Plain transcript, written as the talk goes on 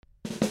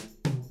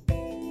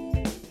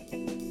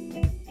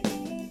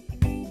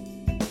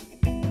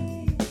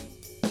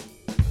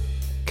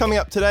Coming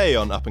up today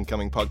on Up and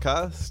Coming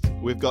Podcast,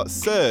 we've got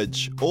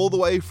Serge, all the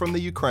way from the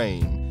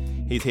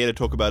Ukraine. He's here to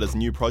talk about his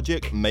new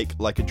project, Make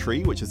Like a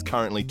Tree, which is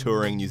currently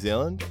touring New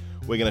Zealand.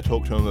 We're going to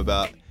talk to him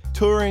about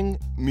touring,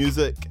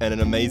 music, and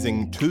an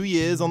amazing 2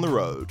 years on the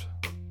road.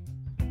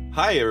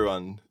 Hi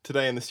everyone.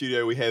 Today in the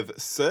studio we have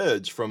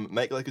Serge from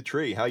Make Like a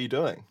Tree. How are you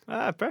doing?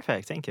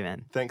 Perfect. Thank you,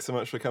 man. Thanks so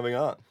much for coming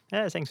on.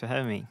 Yeah, thanks for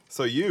having me.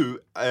 So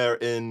you are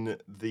in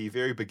the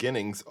very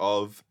beginnings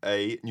of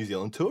a New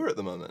Zealand tour at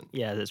the moment.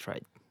 Yeah, that's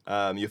right.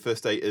 Your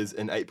first date is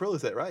in April,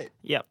 is that right?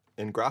 Yep.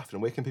 In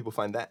Grafton. Where can people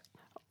find that?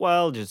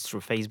 Well, just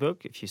through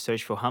Facebook. If you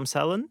search for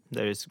Hamsalon,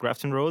 there's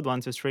Grafton Road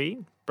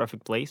 123.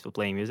 Perfect place for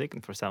playing music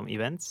and for some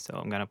events. So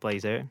I'm going to play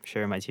there,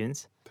 share my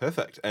tunes.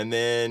 Perfect. And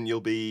then you'll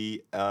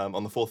be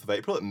on the 4th of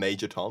April at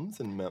Major Tom's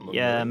in Mount Maunganui.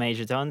 Yeah,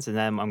 Major Tons. And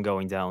then I'm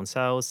going down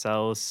south,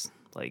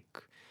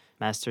 like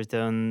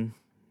Masterton,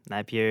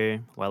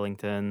 Napier,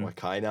 Wellington.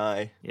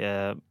 Wakainai.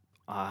 Yeah,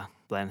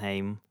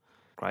 Blenheim,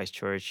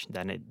 Christchurch,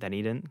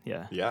 Dunedin.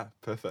 Yeah. Yeah,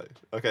 perfect.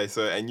 Okay,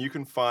 so, and you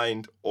can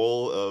find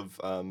all of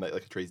Make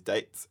Like a Tree's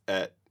dates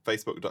at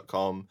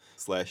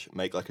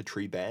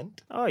facebook.com/makelikeatreeband.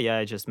 Oh,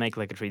 yeah, just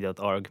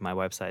makelikeatree.org, my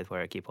website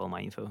where I keep all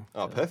my info.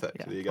 Oh, So, perfect.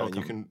 yeah, There you go. And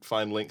you welcome. can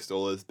find links to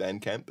all his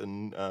Bandcamp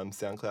and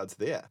SoundClouds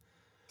there.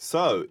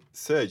 So,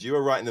 Serge, you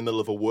were right in the middle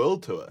of a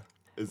world tour.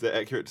 Is that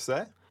accurate to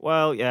say?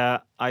 Well, yeah,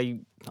 I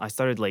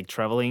started like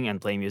traveling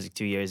and playing music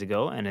 2 years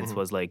ago, and it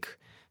was like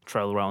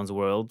travel around the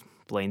world,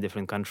 play in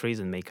different countries,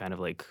 and make kind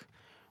of like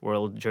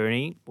world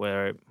journey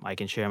where I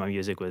can share my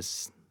music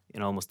with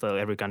almost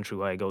every country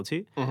where I go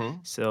to.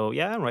 So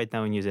yeah, I'm right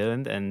now in New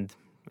Zealand, and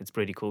it's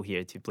pretty cool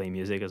here to play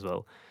music as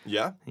well.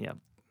 Yeah. Yeah.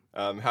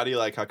 How do you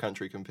like our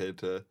country compared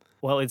to...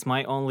 Well, it's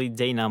my only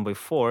day number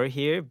 4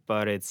 here,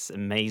 but it's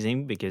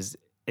amazing because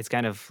it's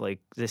kind of like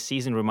this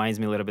season reminds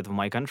me a little bit of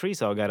my country.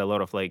 So I got a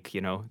lot of like,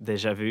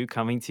 deja vu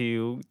coming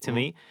to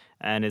me.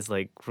 And it's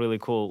like really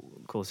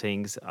cool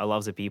things. I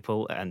love the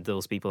people, and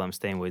those people I'm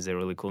staying with, they're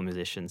really cool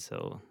musicians.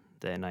 So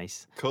they're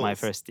nice. Cool. My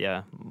first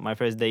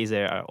days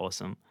there are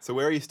awesome. So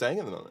where are you staying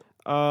at the moment?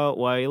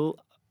 While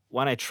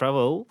when I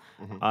travel,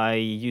 I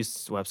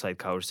use website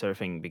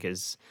Couchsurfing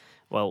because,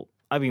 well,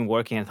 I've been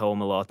working at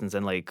home a lot, and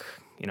then a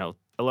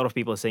lot of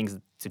people are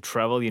saying to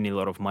travel you need a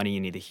lot of money,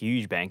 you need a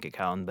huge bank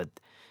account, but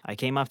I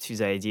came up to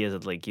the idea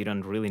that like you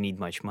don't really need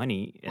much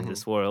money in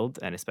this world,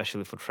 and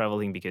especially for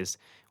traveling, because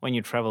when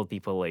you travel,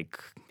 people are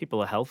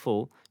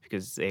helpful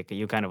because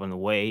you're kind of on the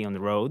way on the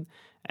road,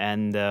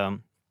 and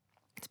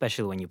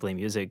especially when you play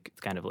music,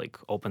 it kind of like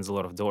opens a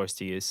lot of doors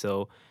to you.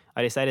 So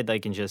I decided I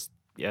can just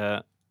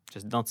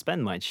not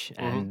spend much.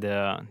 And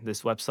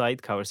this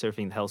website,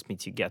 Couchsurfing, helps me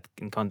to get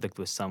in contact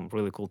with some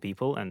really cool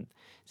people, and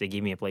they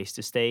give me a place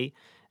to stay.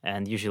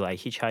 And usually I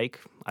hitchhike.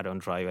 I don't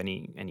drive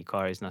any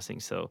cars, nothing.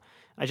 So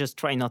I just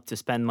try not to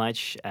spend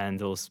much. And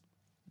those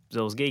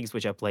gigs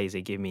which I play,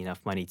 they give me enough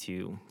money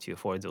to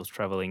afford those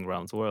traveling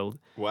around the world.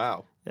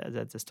 Wow.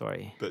 That's the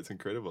story. That's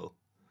incredible.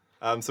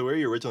 So where are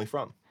you originally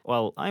from?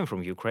 Well, I'm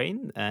from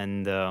Ukraine,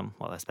 and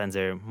I spent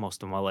there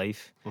most of my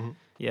life.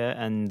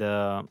 Yeah, and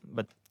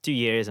but 2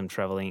 years I'm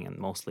traveling, and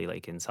mostly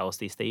like in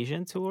Southeast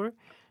Asian tour,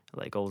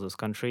 like all those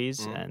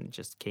countries, and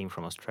just came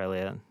from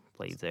Australia,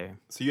 played there.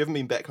 So you haven't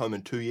been back home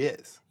in 2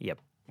 years? Yep.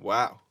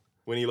 Wow.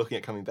 When are you looking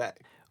at coming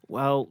back?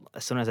 Well,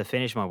 as soon as I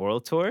finish my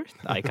world tour,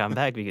 I come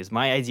back, because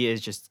my idea is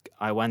just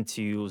I went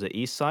to the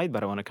east side,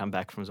 but I want to come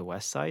back from the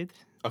west side.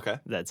 Okay.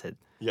 That's it.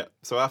 Yeah.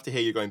 So after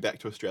here, you're going back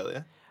to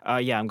Australia?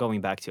 Yeah, I'm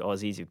going back to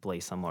Aussie to play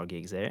some more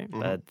gigs there.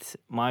 But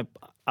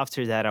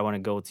after that, I want to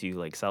go to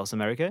like South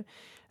America,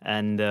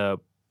 and the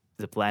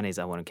plan is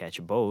I want to catch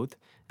a boat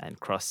and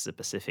cross the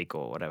Pacific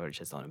or whatever,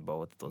 just on a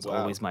boat. It was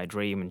always my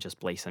dream, and just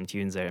play some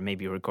tunes there,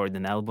 maybe record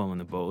an album on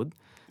the boat.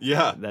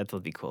 Yeah. That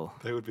would be cool.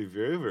 That would be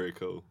very, very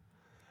cool.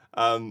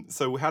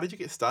 So how did you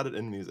get started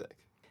in music?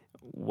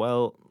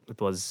 Well,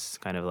 it was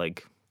kind of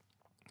like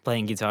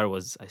playing guitar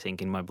was, I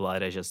think, in my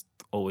blood. I just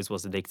always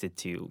was addicted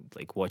to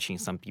like watching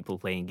some people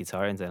playing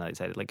guitar, and then I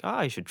decided like,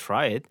 I should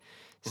try it.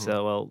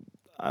 So, well,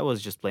 I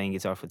was just playing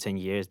guitar for 10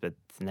 years, but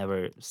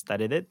never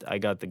studied it. I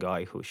got the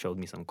guy who showed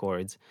me some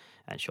chords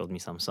and showed me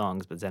some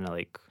songs, but then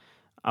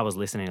I was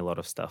listening to a lot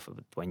of stuff.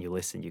 But when you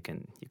listen, you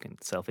can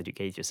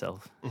self-educate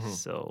yourself.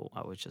 So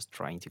I was just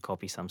trying to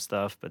copy some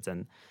stuff, but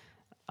then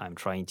I'm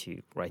trying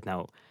to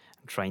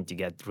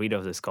get rid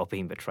of this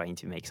copying, but trying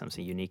to make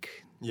something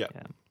unique. Yeah.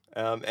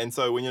 And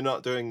so when you're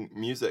not doing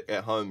music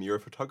at home, you're a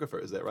photographer,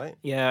 is that right?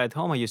 Yeah, at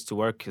home I used to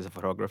work as a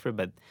photographer,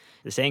 but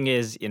the thing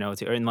is,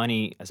 to earn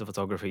money as a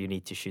photographer, you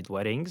need to shoot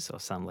weddings or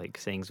some like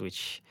things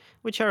which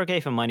are okay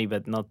for money,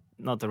 but not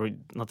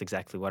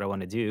exactly what I want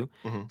to do.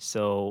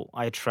 So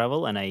I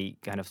travel, and I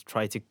kind of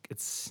try to.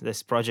 It's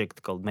this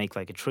project called Make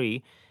Like a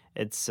Tree.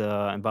 It's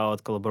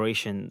about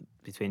collaboration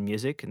between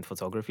music and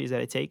photography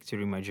that I take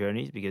during my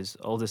journeys, because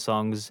all the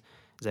songs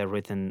that are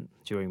written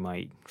during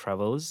my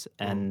travels,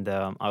 and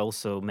I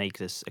also make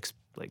this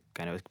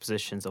kind of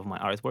expositions of my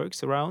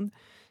artworks around.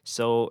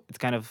 So it's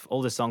kind of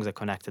all the songs are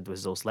connected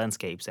with those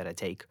landscapes that I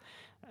take.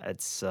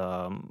 It's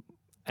and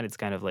it's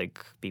kind of like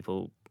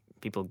people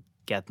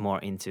get more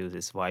into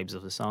these vibes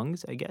of the songs,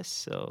 I guess.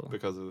 So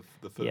because of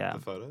yeah,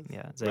 the photos.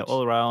 yeah, they're Which-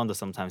 all around or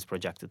sometimes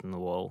projected on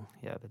the wall.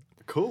 Yeah, but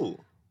Cool.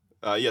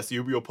 Yes,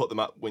 you'll put them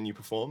up when you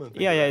perform and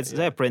things yeah, like yeah, that? it's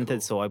they're printed,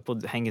 Cool. so I put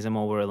hanging them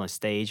over on a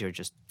stage or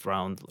just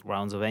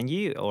rounds of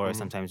venue, or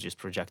Mm-hmm. sometimes just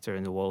projector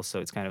in the wall. So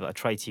it's kind of I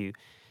try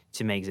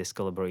to make this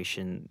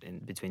collaboration in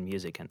between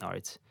music and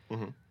art.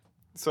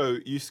 So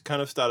you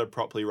kind of started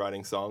properly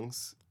writing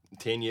songs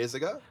 10 years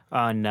ago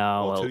No,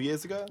 or well, 2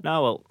 years ago? no,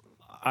 well,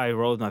 I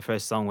wrote my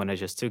first song when I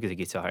just took the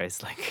guitar.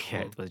 It's like,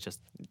 yeah, it was just,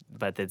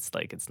 but it's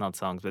like, it's not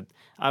songs. But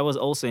I was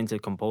also into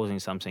composing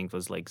something. It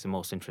was like the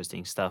most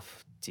interesting stuff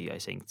I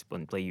think,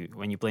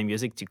 when you play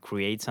music, to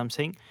create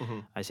something.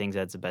 I think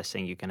that's the best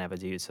thing you can ever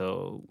do.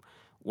 So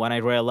when I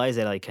realized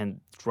that I can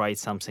write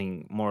something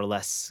more or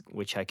less,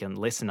 which I can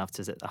listen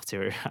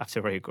after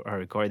I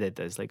record it,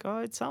 it's like, oh,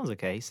 it sounds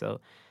okay. So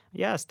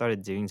yeah, I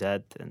started doing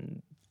that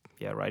and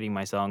yeah, writing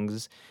my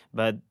songs.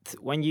 But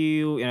when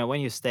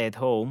when you stay at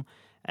home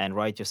and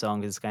write your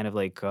songs, it's kind of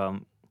like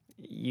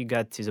you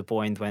got to the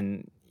point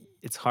when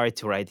it's hard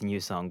to write a new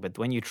song. But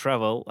when you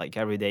travel, like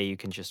every day, you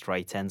can just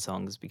write 10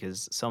 songs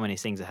because so many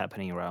things are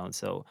happening around.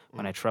 So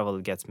when I travel,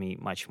 it gets me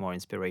much more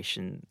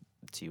inspiration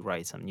to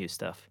write some new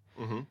stuff.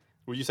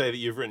 Would you say that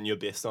you've written your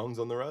best songs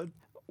on the road?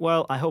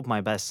 Well, I hope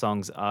my best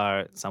songs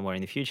are somewhere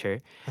in the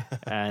future.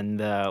 And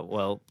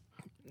well,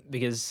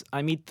 because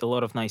I meet a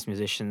lot of nice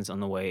musicians on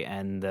the way.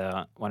 And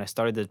when I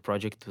started the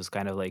project, it was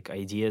kind of like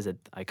ideas that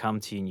I come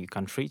to a new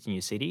country, to a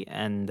new city,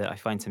 and I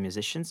find some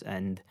musicians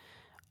and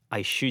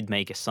I should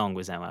make a song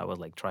with them. I was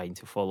like trying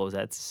to follow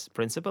that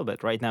principle,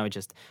 but right now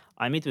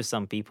I meet with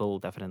some people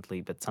definitely,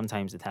 but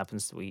sometimes it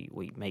happens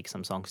we make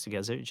some songs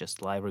together,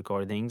 just live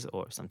recordings,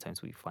 or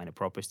sometimes we find a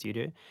proper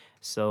studio.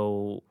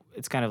 So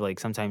it's kind of like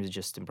sometimes it's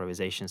just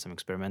improvisation, some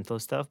experimental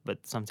stuff, but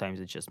sometimes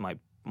it's just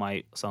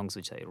my songs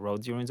which I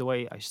wrote during the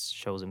way. I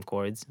show them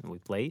chords and we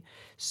play.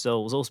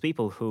 So those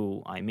people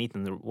who I meet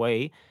on the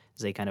way,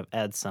 they kind of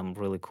add some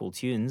really cool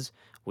tunes,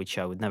 which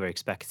I would never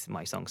expect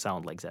my song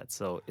sound like that.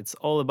 So it's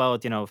all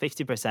about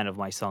 50% of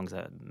my songs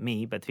are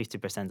me, but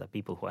 50% are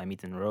people who I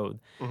meet on the road.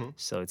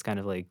 So it's kind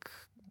of like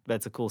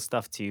that's a cool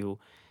stuff to.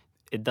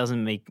 It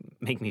doesn't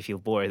make me feel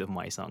bored of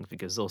my songs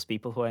because those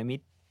people who I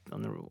meet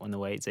on the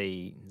way,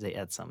 they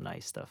add some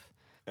nice stuff.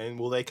 And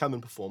will they come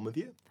and perform with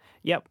you?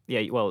 Yep.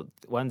 Yeah. Well,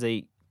 when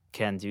they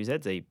can do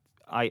that,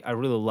 I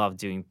really love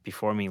doing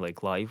performing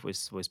like live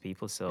with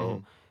people.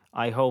 So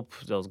I hope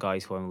those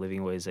guys who I'm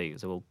living with, they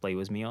will play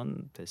with me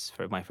on this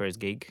for my first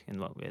gig in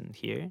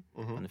here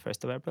on the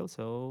 1st of April.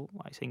 So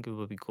I think it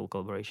will be cool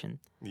collaboration.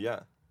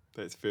 Yeah,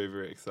 that's very,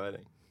 very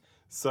exciting.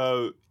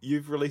 So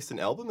you've released an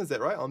album, is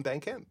that right, on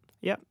Bandcamp?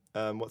 Yep.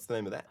 What's the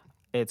name of that?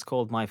 It's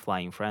called My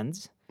Flying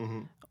Friends.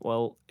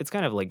 Well, it's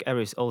kind of like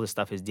all the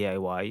stuff is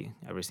DIY.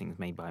 Everything's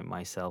made by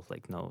myself,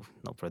 like no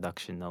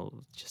production, no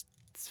just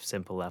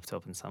simple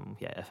laptop and some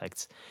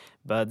effects.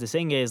 But the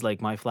thing is,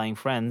 like My Flying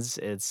Friends,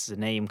 it's the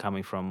name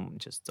coming from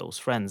just those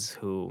friends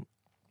who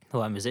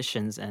are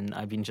musicians, and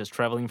I've been just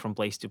traveling from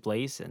place to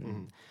place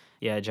and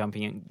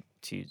jumping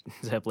into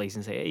that place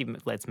and say, hey,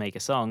 let's make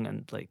a song.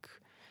 And like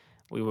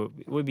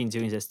we've been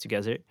doing this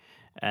together,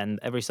 and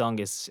every song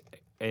is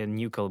a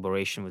new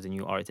collaboration with a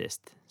new artist.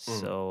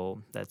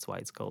 So that's why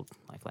it's called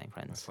My Flying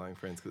My Friends. Flying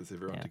Friends, because it's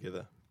everyone Yeah.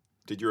 together.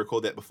 Did you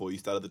record that before you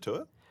started the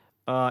tour?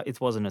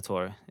 It wasn't a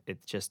tour. It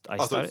just I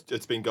So started.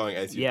 it's been going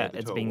as you Yeah, played the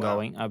it's tour. been Wow.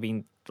 going.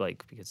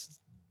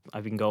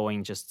 I've been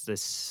going just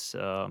this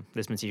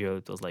material.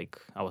 It was like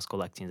I was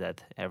collecting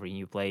that every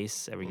new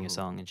place, every new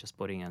song, and just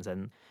putting. And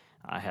then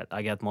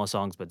I got more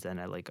songs, but then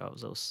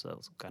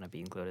those gonna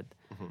be included.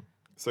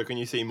 So can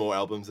you see more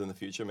albums in the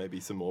future? Maybe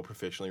some more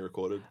professionally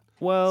recorded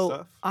Well,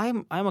 stuff?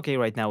 I'm okay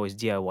right now with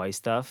DIY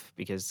stuff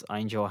because I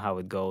enjoy how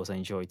it goes. I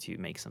enjoy to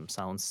make some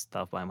sound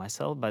stuff by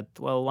myself. But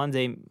well, one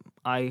day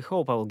I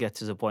hope I will get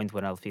to the point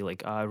when I'll feel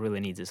like I really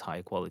need this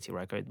high quality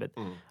record. But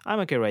I'm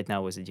okay right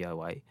now with the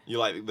DIY. You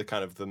like the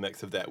kind of the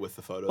mix of that with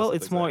the photos? Well, and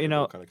it's things like more, that, it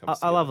all kind of comes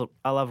together?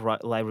 I love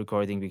live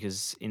recording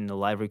because in the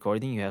live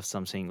recording you have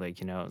something like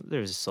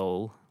there's a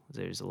soul,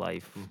 there's a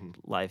life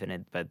in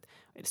it. But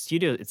in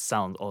studio it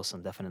sounds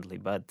awesome, definitely.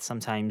 But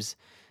sometimes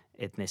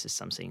it misses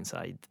something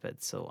inside.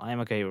 But so I'm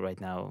okay right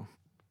now.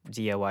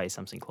 DIY is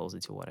something closer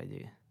to what I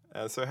do.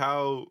 So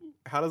how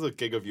does a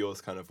gig of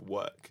yours kind of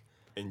work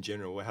in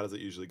general? How does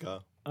it usually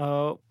go?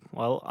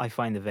 Well, I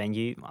find a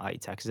venue. I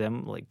text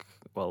them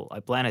I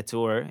plan a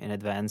tour in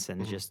advance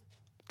and just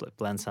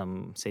plan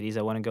some cities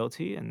I want to go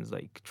to and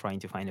like trying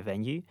to find a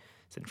venue.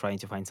 So trying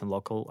to find some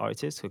local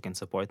artists who can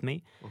support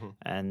me.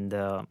 And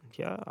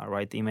I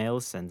write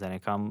emails and then I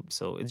come.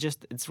 So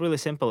it's really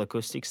simple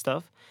acoustic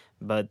stuff,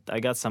 but I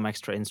got some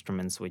extra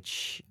instruments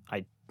which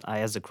I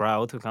as a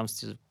crowd who comes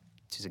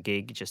to the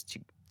gig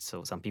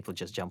so some people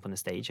just jump on the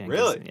stage and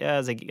Really?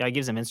 I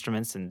give them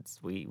instruments and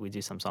we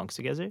do some songs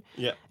together.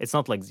 Yeah. It's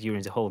not like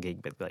during the whole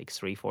gig, but like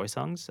 3-4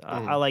 songs.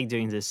 I like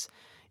doing this.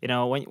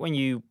 When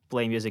you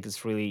play music,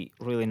 it's really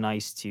really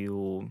nice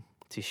to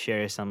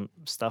share some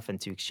stuff and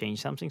to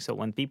exchange something. So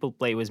when people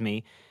play with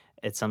me,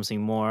 it's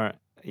something more.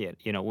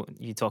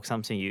 You talk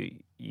something,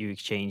 you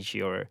exchange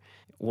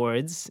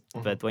words,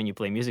 but when you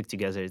play music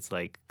together, it's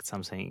like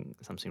something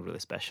really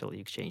special.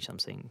 You exchange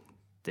something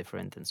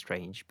different and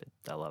strange, but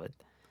I love it.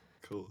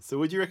 Cool. So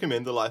would you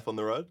recommend the life on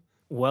the road?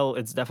 Well,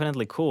 it's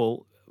definitely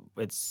cool.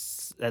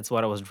 That's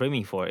what I was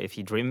dreaming for. If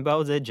you dream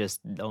about it,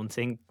 just don't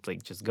think,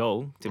 like, just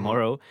go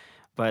tomorrow.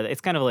 But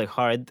it's kind of like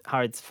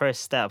hard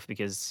first step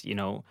because,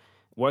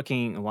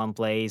 working in one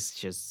place,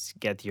 just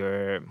get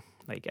your,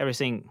 like,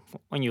 everything.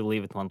 When you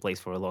live at one place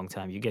for a long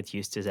time, you get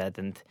used to that,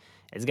 and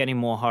it's getting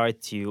more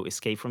hard to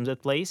escape from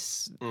that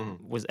place.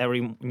 With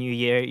every new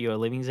year you're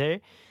living there.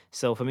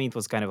 So for me, it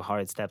was kind of a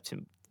hard step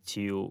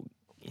to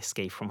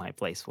escape from my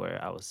place where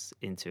I was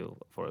into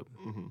for a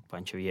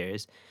bunch of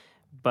years.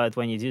 But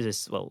when you do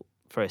this,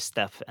 first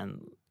step,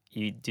 and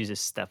you do this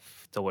step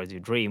towards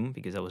your dream,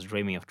 because I was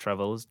dreaming of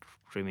travels,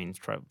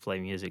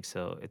 playing music,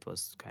 so it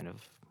was kind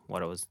of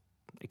what I was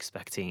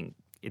expecting.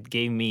 It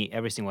gave me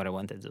everything what I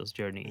wanted, this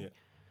journey.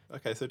 Yeah.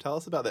 Okay, so tell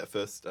us about that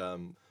first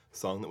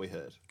song that we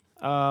heard.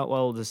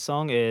 The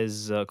song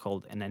is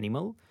called An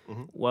Animal.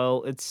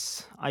 Well,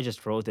 I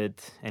just wrote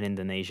it in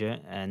Indonesia,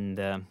 and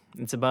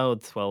it's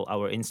about,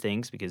 our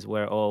instincts, because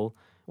we're all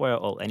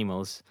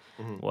animals.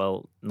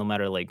 Well, no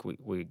matter, like,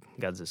 we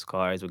got these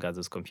cars, we got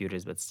those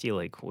computers, but still,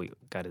 like, we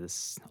got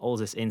all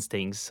these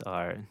instincts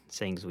are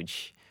things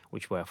which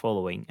we're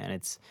following, and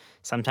it's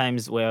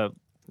sometimes where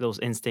those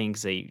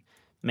instincts, they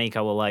make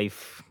our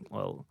life,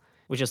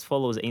 we just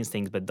follow the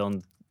instincts, but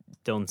don't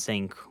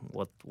think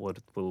what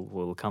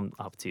will come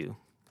up to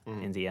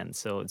in the end.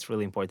 So it's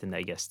really important,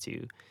 I guess,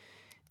 to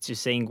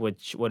think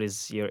what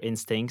is your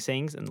instinct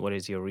things and what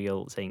is your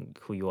real thing,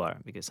 who you are,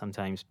 because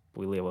sometimes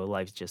we live our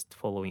lives just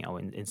following our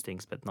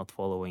instincts but not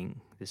following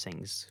the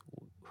things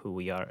who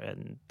we are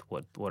and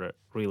what are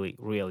really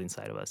real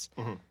inside of us.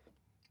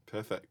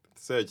 Perfect.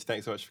 Serge,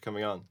 thanks so much for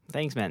coming on.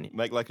 Thanks, man.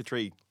 Make like a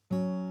tree.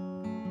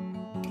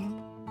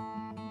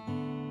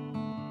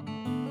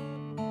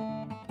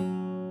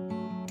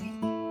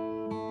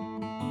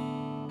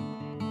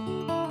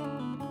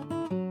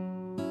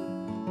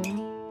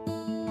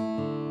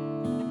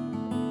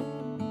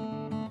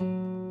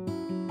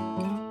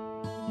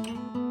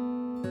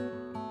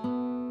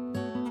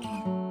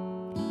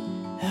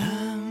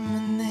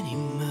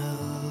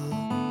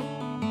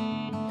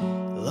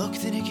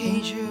 Locked in a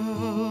cage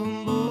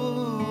of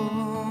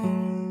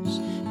bones,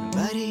 my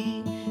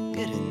body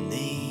got a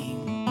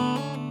name.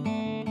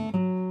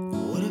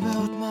 What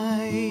about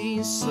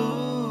my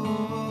soul?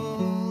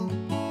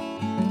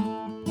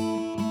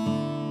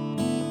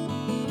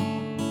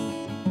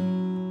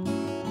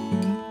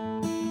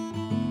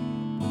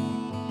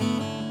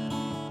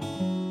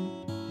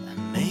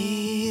 I'm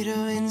made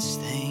of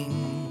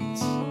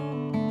instincts,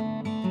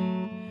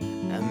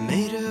 I'm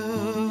made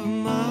of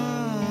mud,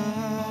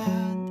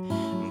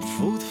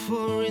 food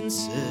for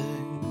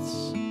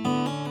insects,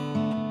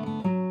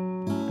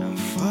 I'm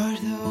far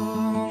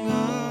gone.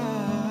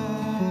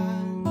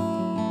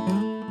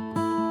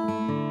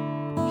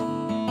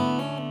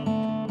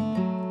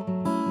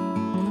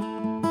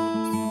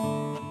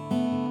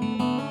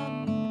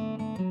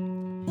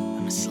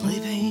 I'm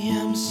sleeping,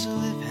 I'm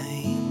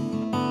sleeping.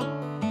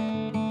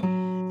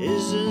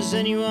 Is there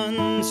anyone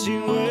to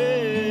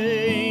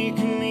wake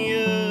me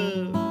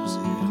up? So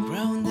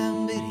around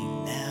I'm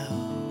beating now.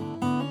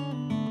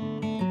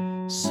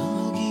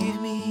 Someone will give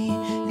me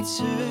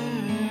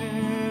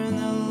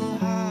eternal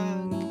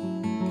hug.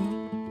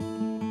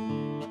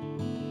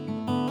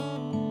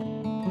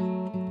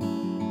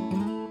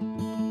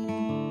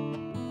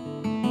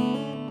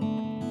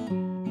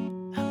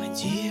 I'm a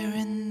deer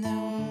in the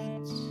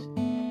woods.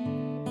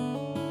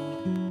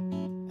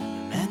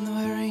 I'm a man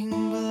wearing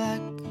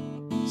black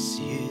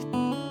suit.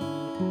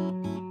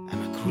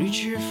 I'm a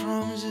creature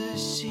from the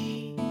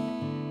sea.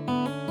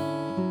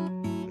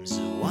 I'm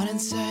the one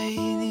inside you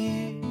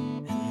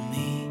and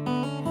me.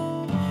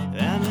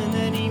 I'm an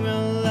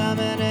animal, I'm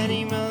an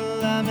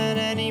animal, I'm an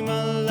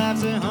animal, I'm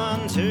the